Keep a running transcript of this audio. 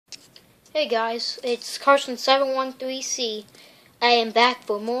Hey guys, it's Carson713C. I am back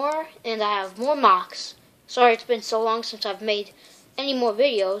for more, and I have more Mocs. Sorry it's been so long since I've made any more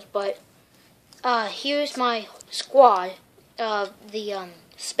videos, but here's my squad, the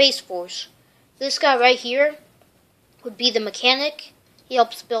Space Force. This guy right here would be the mechanic. He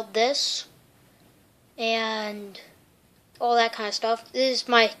helps build this, and all that kind of stuff. This is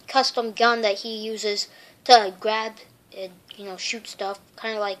my custom gun that he uses to grab and, shoot stuff,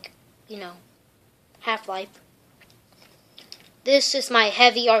 kind of like, Half-Life. This is my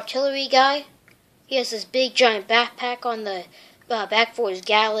heavy artillery guy. He has this big giant backpack on the back for his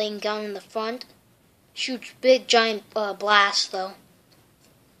Gatling gun in the front. Shoots big giant blasts though.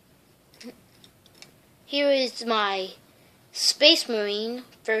 Here is my Space Marine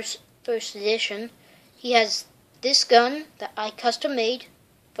first edition. He has this gun that I custom made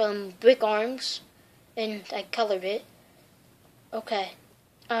from brick arms, and I colored it. Okay.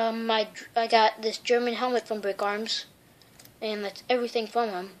 I got this German helmet from Brick Arms, and that's everything from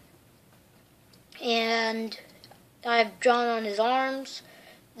him. And I've drawn on his arms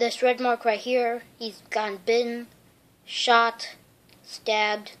this red mark right here. He's gotten bitten, shot,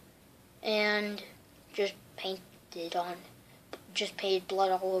 stabbed, and just painted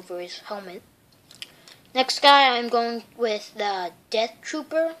blood all over his helmet. Next guy, I'm going with the Death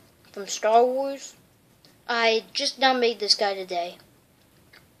Trooper from Star Wars. I just now made this guy today.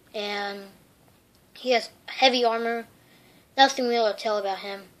 And he has heavy armor. Nothing real to tell about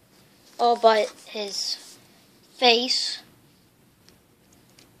him. All but his face,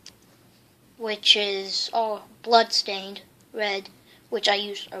 which is all blood-stained red, which I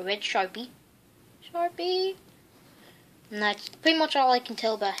use a red Sharpie. And that's pretty much all I can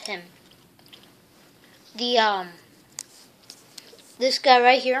tell about him. This guy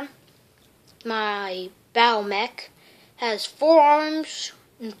right here, my battle mech, has 4 arms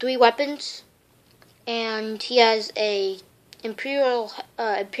and 3 weapons, and he has a Imperial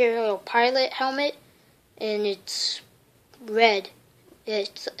pilot helmet, and it's red.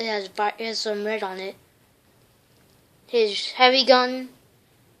 It has some red on it. His heavy gun,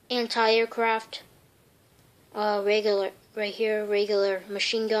 anti-aircraft, regular right here, regular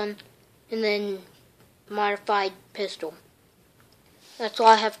machine gun, and then modified pistol. That's all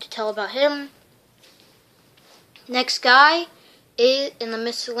I have to tell about him. Next guy in the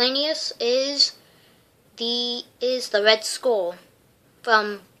miscellaneous is the Red Skull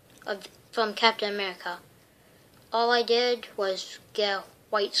from Captain America. All I did was get a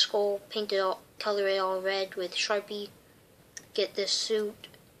white skull, color it all red with Sharpie, get this suit,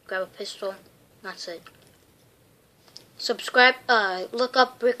 grab a pistol. That's it. Subscribe. Look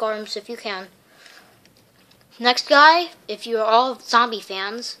up Brick Arms if you can. Next guy, if you're all zombie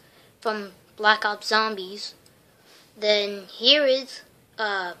fans from Black Ops Zombies, then here is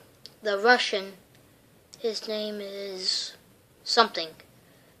the Russian. His name is something.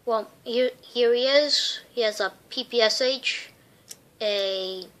 Well, here he is. He has a PPSH,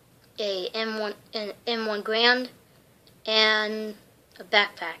 a M1 Grand, and a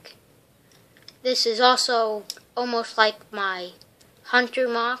backpack. This is also almost like my Hunter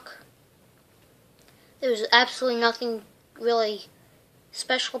Mock. There's absolutely nothing really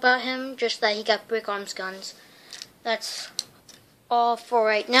special about him, just that he got Brick Arms guns. That's all for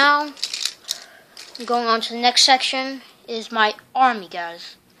right now. Going on to the next section is my army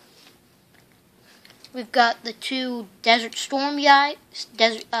guys. We've got the 2 Desert Storm guys,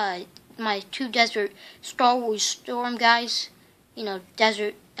 my 2 Desert Star Wars Storm guys.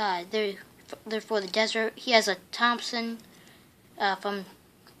 Desert. They're for the desert. He has a Thompson from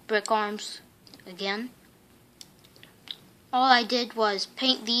Brick Arms again. All I did was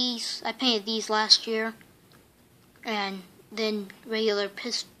paint these. I painted these last year. And then regular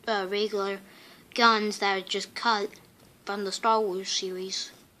guns that I just cut from the Star Wars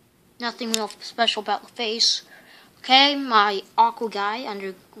series. Nothing real special about the face. Okay, my aqua guy,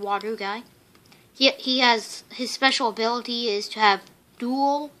 underwater guy. He has, his special ability is to have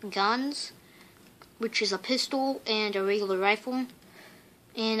dual guns, which is a pistol and a regular rifle.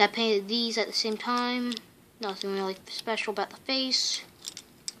 And I painted these at the same time. Nothing really special about the face.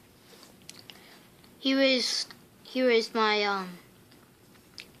 Here is my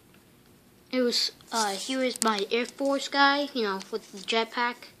here is my Air Force guy, with the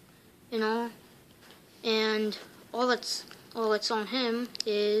jetpack, and all that's on him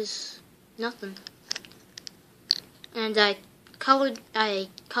is nothing. And I colored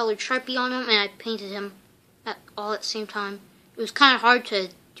Sharpie on him, and I painted him all at the same time. It was kind of hard to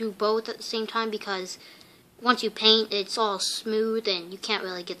do both at the same time because once you paint, it's all smooth and you can't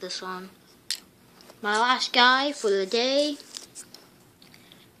really get this on. My last guy for the day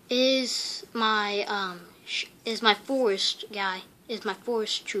is is my forest guy. Is my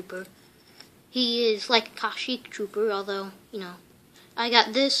forest trooper. He is like a Kashyyyk trooper, although I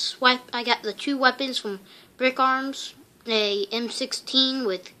got the two weapons from Brick Arms, a M16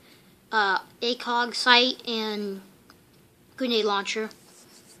 with ACOG sight and grenade launcher,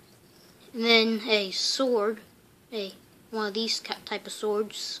 and then a sword, one of these type of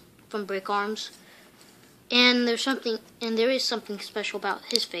swords from Brick Arms. And there is something special about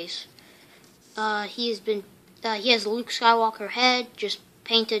his face. He has a Luke Skywalker head, just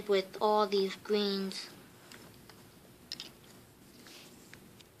painted with all these greens.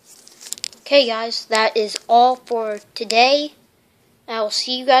 Okay guys, that is all for today. I will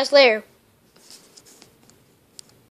see you guys later.